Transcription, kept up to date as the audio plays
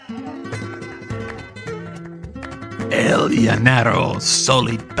El Llanero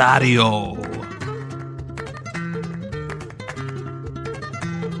Solitario.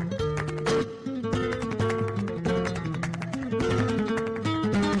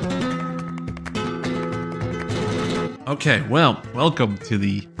 Okay, well, welcome to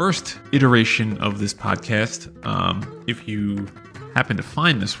the first iteration of this podcast. If you happen to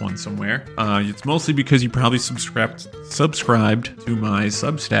find this one somewhere, it's mostly because you probably subscribed to my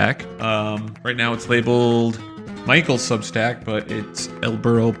Substack. Right now it's labeled Michael's Substack, but it's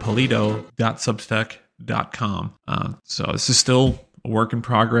elburropolito.substack.com. So this is still a work in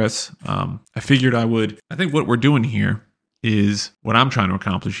progress. I think what we're doing here is what I'm trying to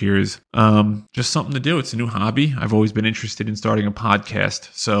accomplish here is just something to do. It's a new hobby. I've always been interested in starting a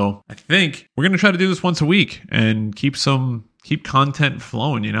podcast. So I think we're going to try to do this once a week and keep content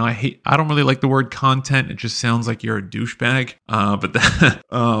flowing. You know, I don't really like the word content. It just sounds like you're a douchebag.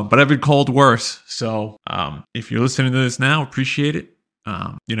 But I've been called worse. So if you're listening to this now, appreciate it.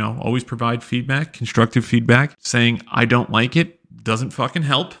 Always provide feedback, constructive feedback. Saying I don't like it doesn't fucking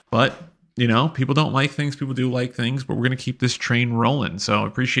help, but people don't like things. People do like things, but we're going to keep this train rolling. So I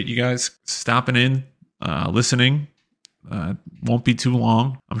appreciate you guys stopping in, listening. Won't be too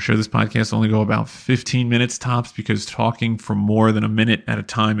long. I'm sure this podcast will only go about 15 minutes tops because talking for more than a minute at a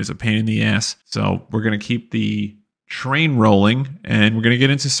time is a pain in the ass. So we're going to keep the train rolling and we're going to get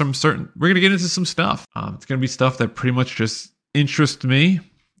into some stuff. It's going to be stuff that pretty much just interests me.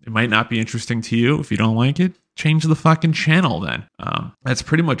 It might not be interesting to you. If you don't like it, change the fucking channel then. That's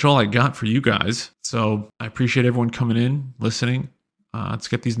pretty much all I got for you guys. So I appreciate everyone coming in, listening. Let's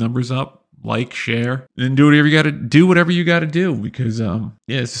get these numbers up. Like, share, and do whatever you got to do because,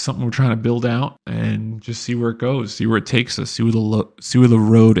 this is something we're trying to build out and just see where it goes, see where it takes us, see where the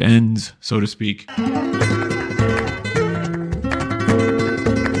road ends, so to speak.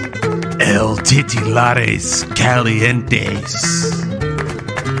 El Titulares Calientes.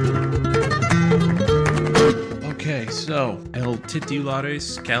 Okay, so El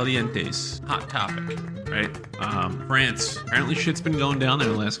Titulares Calientes, hot topic, right? France, apparently shit's been going down there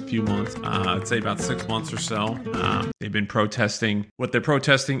the last few months. I'd say about 6 months or so. They've been protesting. What they're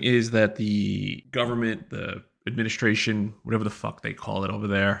protesting is that the government, the administration, whatever the fuck they call it over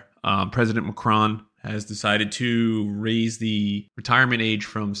there, President Macron has decided to raise the retirement age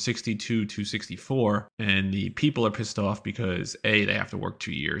from 62 to 64. And the people are pissed off because they have to work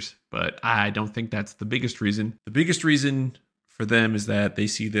 2 years. But I don't think that's the biggest reason. The biggest reason for them is that they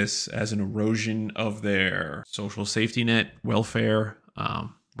see this as an erosion of their social safety net, welfare,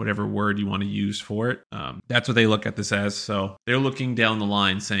 whatever word you want to use for it. That's what they look at this as. So they're looking down the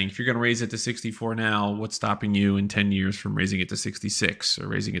line saying, if you're going to raise it to 64 now, what's stopping you in 10 years from raising it to 66 or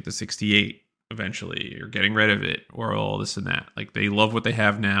raising it to 68? Eventually, or getting rid of it, or all this and that. Like, they love what they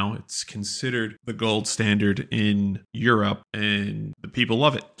have now. It's considered the gold standard in Europe, and the people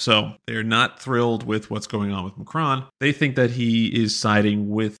love it. So they're not thrilled with what's going on with Macron. They think that he is siding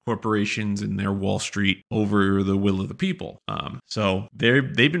with corporations and their Wall Street over the will of the people. So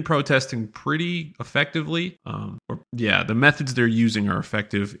they've been protesting pretty effectively. The methods they're using are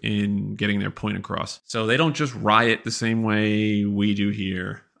effective in getting their point across. So they don't just riot the same way we do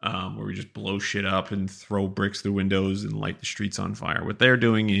here. Where we just blow shit up and throw bricks through windows and light the streets on fire. What they're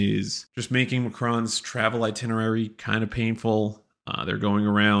doing is just making Macron's travel itinerary kind of painful. They're going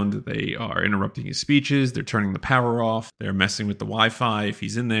around. They are interrupting his speeches. They're turning the power off. They're messing with the Wi-Fi if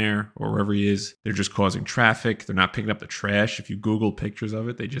he's in there or wherever he is. They're just causing traffic. They're not picking up the trash. If you Google pictures of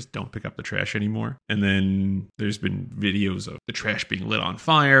it, they just don't pick up the trash anymore. And then there's been videos of the trash being lit on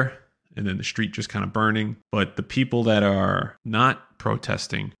fire and then the street just kind of burning. But the people that are not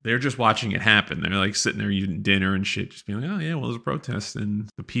protesting, they're just watching it happen. They're like sitting there eating dinner and shit, just being like, oh yeah, well, there's a protest and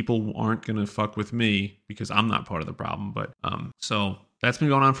the people aren't gonna fuck with me because I'm not part of the problem. But so that's been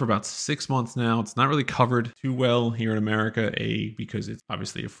going on for about 6 months now. It's not really covered too well here in America, because it's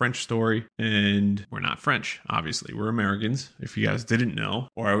obviously a French story and we're not French. Obviously, we're Americans, if you guys didn't know,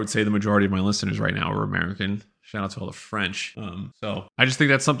 or I would say the majority of my listeners right now are American. Shout out to all the French. So I just think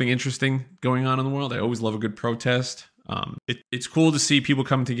that's something interesting going on in the world. I always love a good protest. It's cool to see people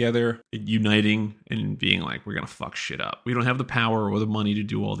come together, uniting, and being like, we're going to fuck shit up. We don't have the power or the money to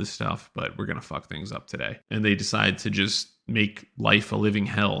do all this stuff, but we're going to fuck things up today. And they decide to just make life a living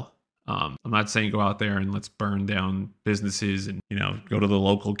hell. I'm not saying go out there and let's burn down businesses and, go to the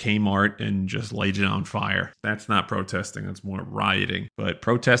local Kmart and just light it on fire. That's not protesting. That's more rioting. But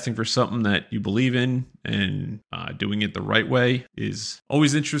protesting for something that you believe in and doing it the right way is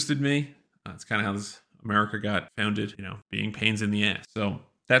always interested me. That's kind of how this America got founded, being pains in the ass. So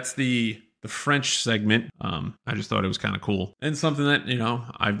that's the French segment. I just thought it was kind of cool and something that,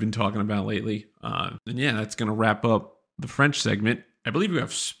 I've been talking about lately. And yeah, that's going to wrap up the French segment. I believe we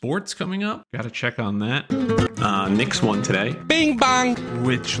have sports coming up. Got to check on that. Knicks won today. Bing bong!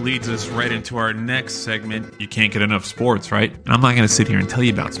 Which leads us right into our next segment. You can't get enough sports, right? And I'm not going to sit here and tell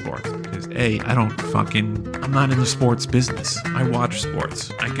you about sports. Because I'm not in the sports business. I watch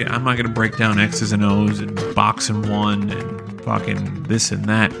sports. I'm not going to break down X's and O's and boxing one and fucking this and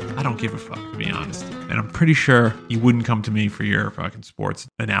that. I don't give a fuck, to be honest. And I'm pretty sure you wouldn't come to me for your fucking sports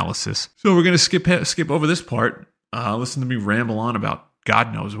analysis. So we're going to skip over this part. Listen to me ramble on about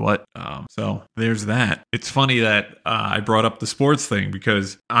God knows what. So there's that. It's funny that I brought up the sports thing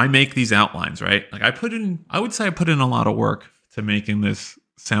because I make these outlines, right? Like I would say I put in a lot of work to making this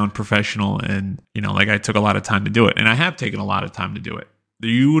sound professional, and like I took a lot of time to do it, and I have taken a lot of time to do it.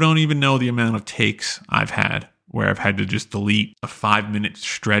 You don't even know the amount of takes I've had where I've had to just delete a 5-minute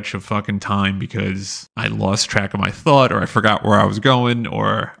stretch of fucking time because I lost track of my thought, or I forgot where I was going,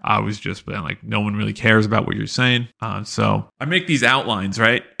 or I was just like, no one really cares about what you're saying. So I make these outlines,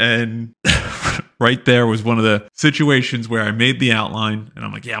 right? And right there was one of the situations where I made the outline and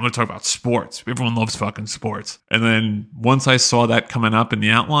I'm like, yeah, I'm going to talk about sports. Everyone loves fucking sports. And then once I saw that coming up in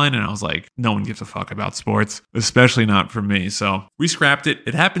the outline, and I was like, no one gives a fuck about sports, especially not for me. So we scrapped it.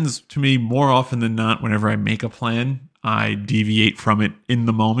 It happens to me more often than not whenever I make a plan. I deviate from it in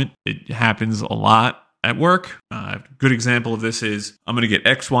the moment. It happens a lot at work. A good example of this is I'm going to get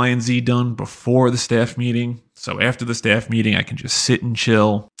X, Y, and Z done before the staff meeting. So after the staff meeting, I can just sit and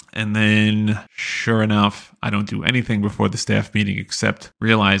chill. And then, sure enough, I don't do anything before the staff meeting except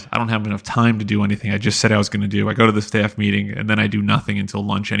realize I don't have enough time to do anything I just said I was going to do. I go to the staff meeting and then I do nothing until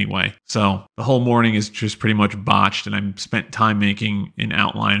lunch anyway. So the whole morning is just pretty much botched, and I spent time making an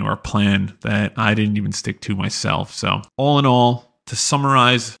outline or a plan that I didn't even stick to myself. So all in all, to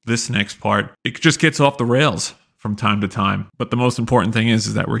summarize this next part, it just gets off the rails from time to time. But the most important thing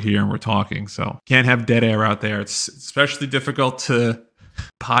is that we're here and we're talking. So can't have dead air out there. It's especially difficult to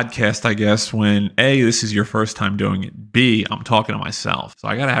podcast, I guess, when A, this is your first time doing it, B, I'm talking to myself. So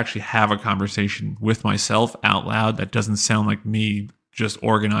I got to actually have a conversation with myself out loud that doesn't sound like me just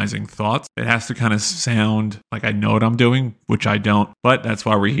organizing thoughts. It has to kind of sound like I know what I'm doing, which I don't, but that's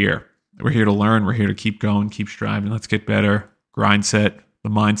why we're here. We're here to learn. We're here to keep going, keep striving. Let's get better. Grind set, the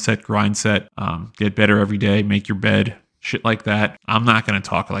mindset, grind set, get better every day, make your bed. Shit like that. I'm not going to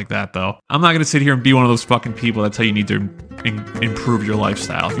talk like that, though. I'm not going to sit here and be one of those fucking people that tell you need to improve your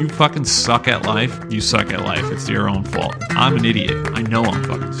lifestyle. If you fucking suck at life, you suck at life. It's your own fault. I'm an idiot. I know I'm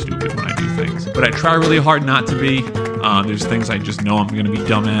fucking stupid when I do things, but I try really hard not to be. There's things I just know I'm going to be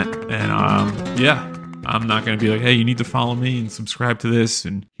dumb at. And I'm not going to be like, hey, you need to follow me and subscribe to this.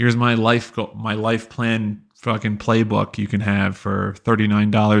 And here's my life plan fucking playbook you can have for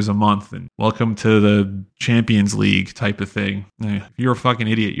 $39 a month, and welcome to the Champions League type of thing. If you're a fucking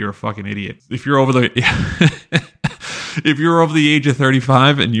idiot, you're a fucking idiot. If you're over the age of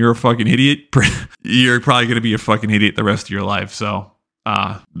 35 and you're a fucking idiot, you're probably going to be a fucking idiot the rest of your life. So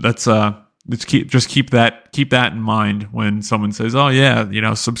let's keep that in mind when someone says, oh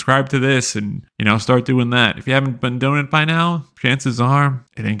yeah, subscribe to this and start doing that. If you haven't been doing it by now, chances are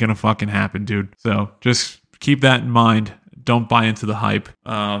it ain't gonna fucking happen, dude. So just keep that in mind. Don't buy into the hype.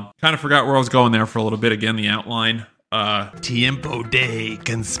 Kind of forgot where I was going there for a little bit. Again, the outline. Tiempo de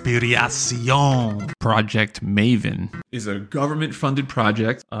Conspiración. Project Maven is a government-funded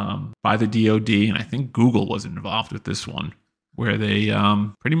project by the DoD, and I think Google was involved with this one, where they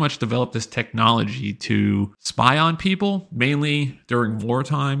pretty much developed this technology to spy on people, mainly during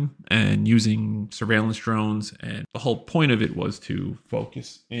wartime, and using surveillance drones. And the whole point of it was to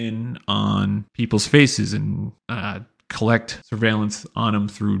focus in on people's faces and collect surveillance on them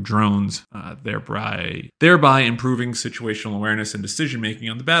through drones, thereby improving situational awareness and decision-making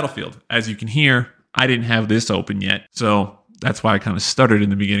on the battlefield. As you can hear, I didn't have this open yet, so that's why I kind of stuttered in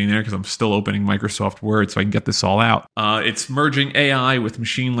the beginning there, because I'm still opening Microsoft Word so I can get this all out. It's merging AI with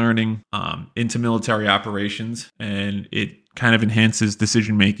machine learning into military operations, and it kind of enhances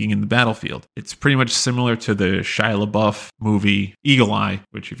decision-making in the battlefield. It's pretty much similar to the Shia LaBeouf movie Eagle Eye,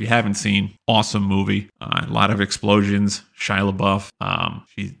 which if you haven't seen, awesome movie. A lot of explosions, Shia LaBeouf.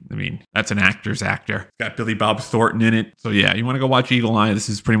 That's an actor's actor. It's got Billy Bob Thornton in it. So yeah, you want to go watch Eagle Eye. This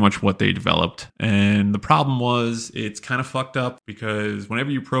is pretty much what they developed. And the problem was it's kind of fucked up because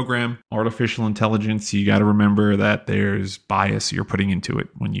whenever you program artificial intelligence, you got to remember that there's bias you're putting into it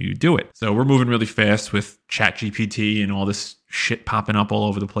when you do it. So we're moving really fast with ChatGPT and all this shit popping up all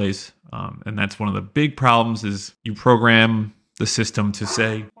over the place. And that's one of the big problems is you program the system to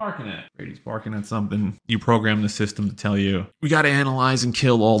say, Brady's barking at something. You program the system to tell you, we got to analyze and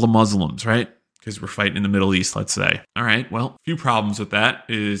kill all the Muslims, right? because we're fighting in the Middle East, let's say. All right, well, a few problems with that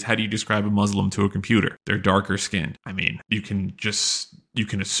is, how do you describe a Muslim to a computer? They're darker skinned. I mean, you can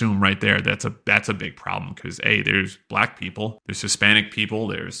assume right there that's a big problem, because there's black people, there's Hispanic people,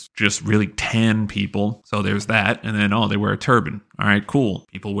 there's just really tan people. So there's that. And then, they wear a turban. All right, cool.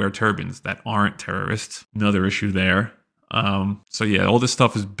 People wear turbans that aren't terrorists. Another issue there. So yeah, all this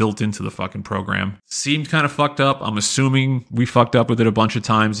stuff is built into the fucking program. Seemed kind of fucked up. I'm assuming we fucked up with it a bunch of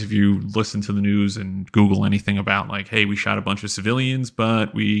times. If you listen to the news and Google anything about like, hey, we shot a bunch of civilians,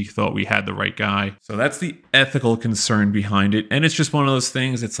 but we thought we had the right guy. So that's the ethical concern behind it. And it's just one of those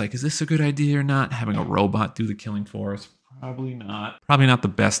things. It's like, is this a good idea or not? Having a robot do the killing for us? Probably not. Probably not the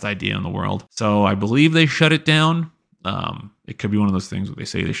best idea in the world. So I believe they shut it down. It could be one of those things where they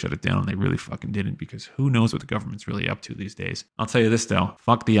say they shut it down and they really fucking didn't, because who knows what the government's really up to these days. I'll tell you this though,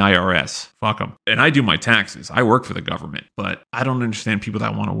 fuck the IRS, fuck them. And I do my taxes. I work for the government, but I don't understand people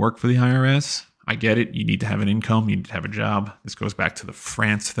that want to work for the IRS. I get it. You need to have an income. You need to have a job. This goes back to the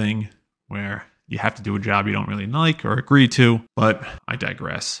France thing where you have to do a job you don't really like or agree to, but I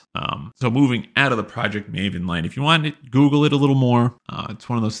digress. So moving out of the Project Maven line, if you want to Google it a little more, it's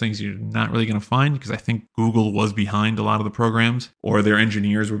one of those things you're not really going to find, because I think Google was behind a lot of the programs, or their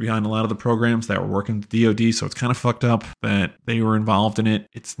engineers were behind a lot of the programs that were working with the DoD. So it's kind of fucked up that they were involved in it.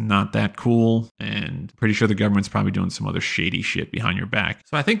 It's not that cool, and pretty sure the government's probably doing some other shady shit behind your back.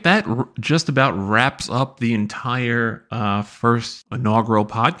 So I think that just about wraps up the entire first inaugural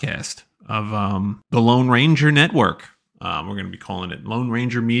podcast of the Lone Ranger Network. We're going to be calling it Lone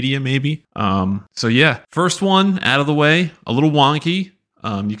Ranger Media, maybe. So yeah, first one out of the way, a little wonky.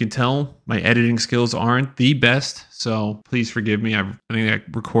 You can tell my editing skills aren't the best, so please forgive me. I think I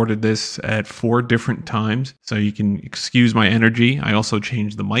recorded this at 4 different times, so you can excuse my energy. I also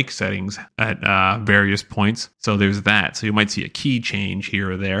changed the mic settings at various points, so there's that. So you might see a key change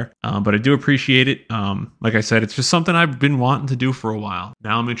here or there, but I do appreciate it. Like I said, it's just something I've been wanting to do for a while.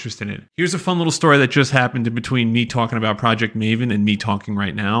 Now I'm interested in it. Here's a fun little story that just happened in between me talking about Project Maven and me talking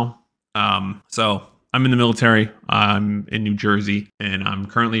right now. So I'm in the military. I'm in New Jersey, and I'm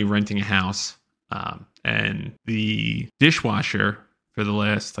currently renting a house. And the dishwasher for the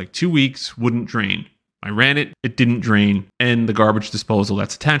last 2 weeks wouldn't drain. I ran it, it didn't drain, and the garbage disposal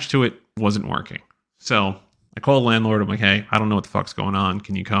that's attached to it wasn't working. So I called the landlord. I'm like, hey, I don't know what the fuck's going on.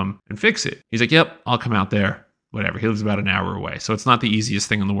 Can you come and fix it? He's like, yep, I'll come out there. Whatever. He lives about an hour away, so it's not the easiest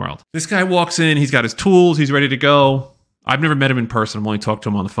thing in the world. This guy walks in. He's got his tools. He's ready to go. I've never met him in person. I've only talked to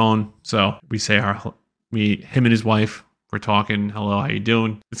him on the phone. So we say him and his wife, we're talking. Hello, how you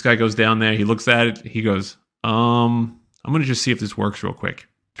doing? This guy goes down there. He looks at it. He goes, I'm going to just see if this works real quick.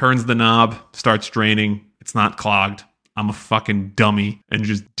 Turns the knob, starts draining. It's not clogged. I'm a fucking dummy and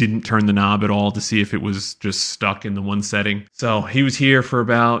just didn't turn the knob at all to see if it was just stuck in the one setting. So he was here for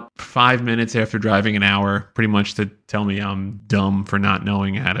about 5 minutes after driving an hour, pretty much to tell me I'm dumb for not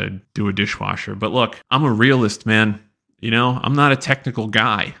knowing how to do a dishwasher. But look, I'm a realist, man. I'm not a technical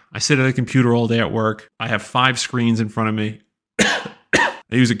guy. I sit at a computer all day at work. I have 5 screens in front of me. I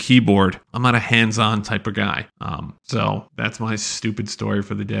use a keyboard. I'm not a hands-on type of guy. So that's my stupid story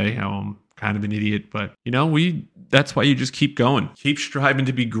for the day, how I'm kind of an idiot. But, that's why you just keep going. Keep striving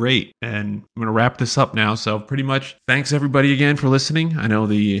to be great. And I'm going to wrap this up now. So pretty much thanks everybody again for listening. I know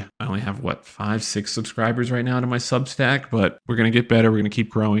I only have 5, 6 subscribers right now to my Substack, but we're going to get better. We're going to keep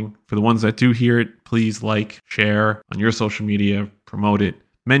growing. For the ones that do hear it, please share on your social media, promote it,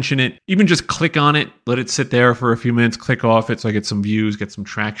 mention it, even just click on it, let it sit there for a few minutes, click off it so I get some views, get some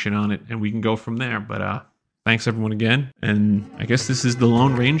traction on it, and we can go from there. But thanks everyone again. And I guess this is the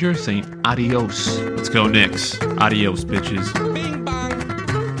Lone Ranger saying adios. Let's go, Knicks. Adios, bitches.